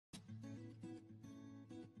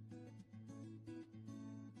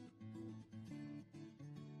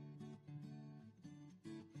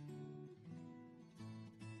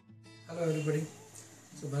Hello everybody.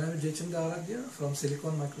 So my name is Jaychandra from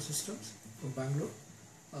Silicon Microsystems from Bangalore.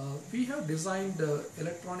 We have designed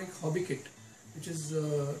electronic hobby kit, which is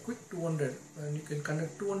quick 200, and you can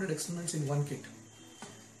conduct 200 experiments in one kit.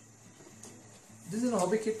 This is a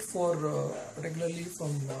hobby kit for particularly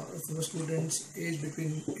from students aged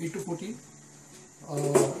between 8 to 14.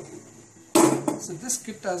 So this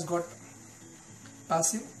kit has got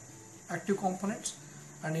passive, active components,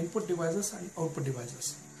 and input devices and output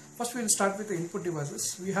devices. First we will start with the input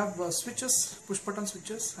devices. We have switches, push button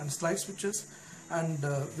switches and slide switches, and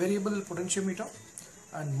variable potentiometer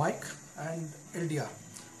and mic and LDR.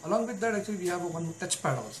 Along with that, actually we have one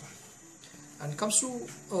touchpad also. And comes to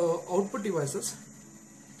output devices,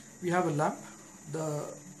 we have a lamp, the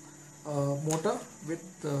motor with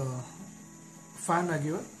fan are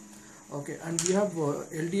given, okay, and we have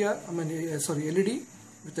LED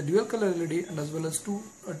with a dual color LED and as well as two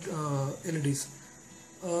LEDs.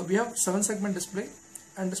 We have 7-segment display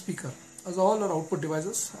and a speaker as all are output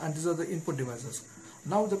devices, and these are the input devices.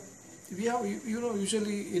 Now we have,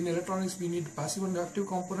 usually in electronics we need passive and active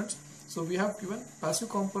components. So we have given passive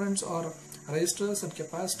components are resistors and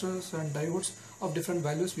capacitors and diodes of different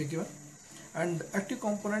values we given, and active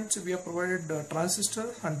components we have provided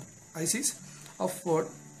transistor and ICs of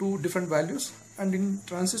two different values. And in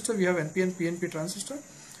transistor we have NPN, PNP transistor,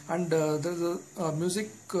 and there is a music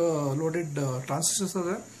loaded transistors are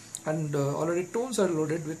there, and already tones are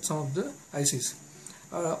loaded with some of the ICs.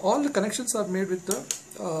 All the connections are made with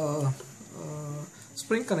the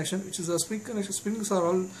spring connection, which is a spring connection. Springs are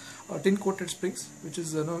all tin coated springs, which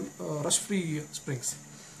is rust free springs.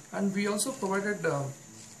 And we also provided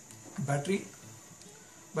battery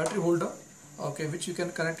holder, okay, which you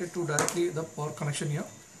can connect it to directly the power connection here.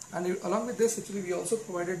 And along with this, actually we also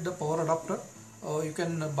provided the power adapter. You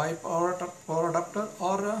can buy power adapter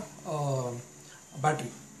or battery.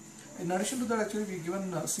 In addition to that, actually we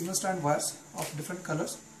given single strand wires of different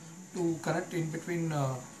colors to connect in between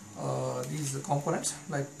these components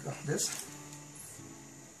like this.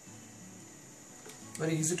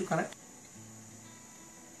 Very easy to connect.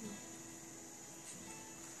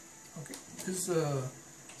 Okay, these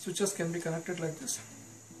switches can be connected like this.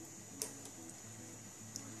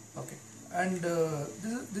 Okay, and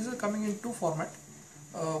this is coming in two format.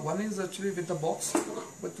 One is actually with the box,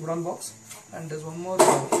 with wooden box, and there's one more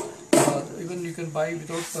even you can buy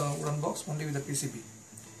without wooden box, only with the PCB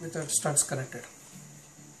with the studs connected.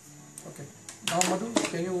 Okay, now Madhu,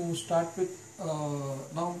 can you start with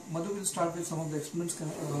now Madhu will start with some of the experiments.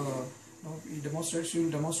 She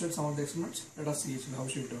will demonstrate some of the experiments. Let us see how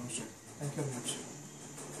she will demonstrate. Thank you very much.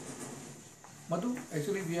 Madhu,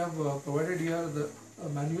 actually we have provided here the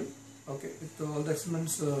manual, okay, with all the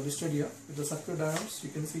experiments listed here with the circuit diagrams. You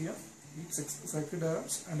can see here each circuit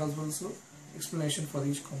diagrams and also explanation for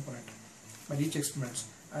each component and each experiments.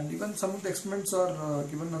 And even some of the experiments are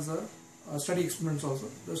given as a study experiments also.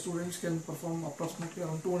 The students can perform approximately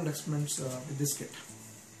around 200 experiments with this kit.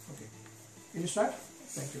 Okay, can you start?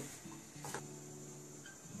 Thank you.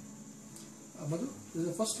 Madhu, this is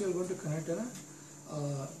the first you are going to connect a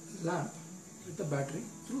lamp with the battery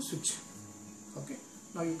through switch. Okay,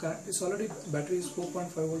 now you connect, it's already battery is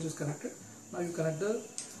 4.5 volts is connected. Now you connect the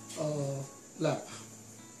lamp.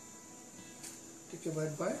 Take your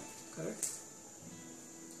white wire, correct.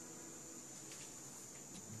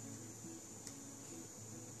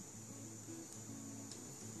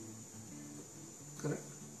 Correct.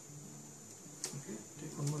 Okay,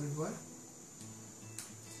 take one more red wire.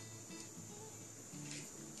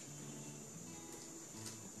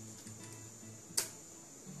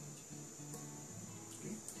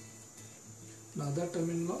 Now other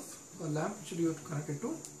terminal of a lamp, actually you have to connect it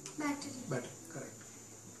to battery, correct.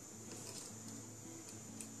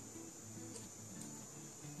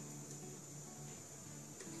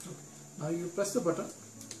 Okay. Now you press the button,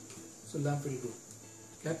 so lamp will go.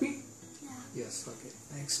 Happy? Yeah. Yes, okay.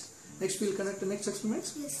 Next we will connect the next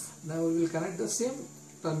experiments. Yes. Now we will connect the same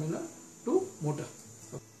terminal to motor.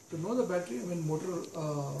 Okay. To know the battery, motor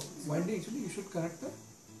winding, actually you should connect the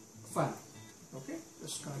fan. Okay,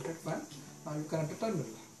 just connected fan. Now you connect the terminal.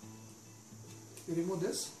 You remove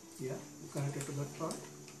this, yeah, you connect it to the rod.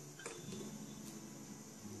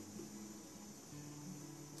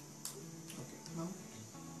 Okay, now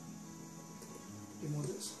remove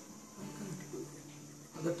this and connect it to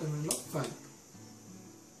the other terminal of fan.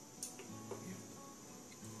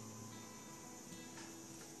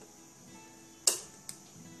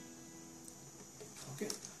 Okay,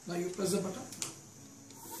 now you press the button.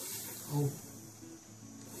 Oh.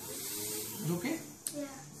 Okay? Yeah.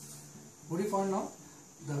 What do you find now?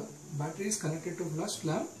 The battery is connected to flash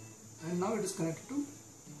lamp and now it is connected to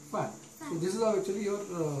fan. So this is how actually your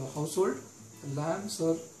household lamps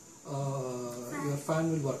or your fan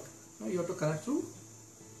will work. Now you have to connect through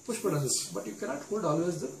push button switch, but you cannot hold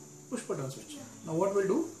always the push button switch. Now what we'll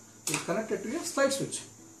do, we'll connect it to your slide switch.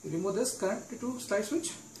 You remove this, connect it to slide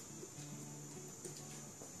switch.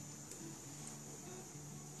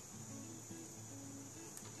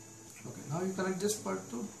 Okay, now you connect this part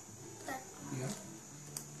to here.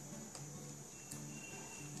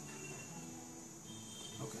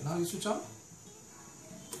 Okay, now you switch on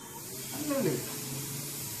and then leave it.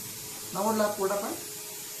 Now what happened?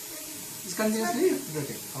 It's continuously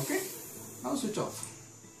rotating. Okay, now switch off.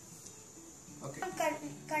 Okay. I'm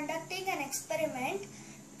conducting an experiment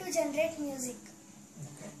to generate music.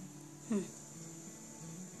 Okay.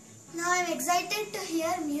 Now I'm excited to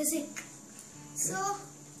hear music. So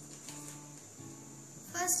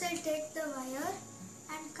first I take the wire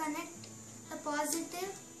and connect the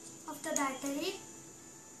positive of the battery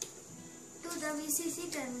to the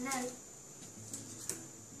VCC terminal.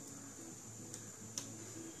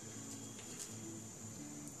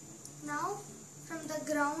 Now from the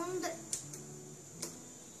ground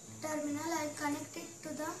terminal I connect it to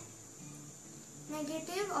the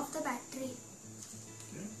negative of the battery.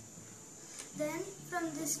 Okay. Then from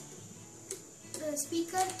this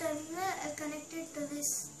speaker terminal I connect it to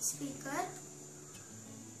this speaker.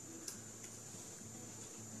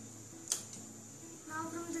 Now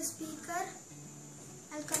from the speaker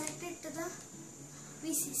I'll connect it to the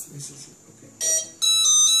VCC. VCC. Okay.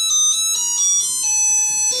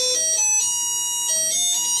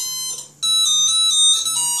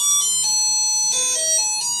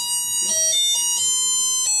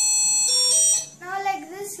 Now like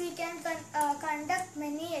this we can conduct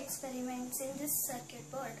many experiments in this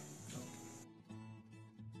circuit board.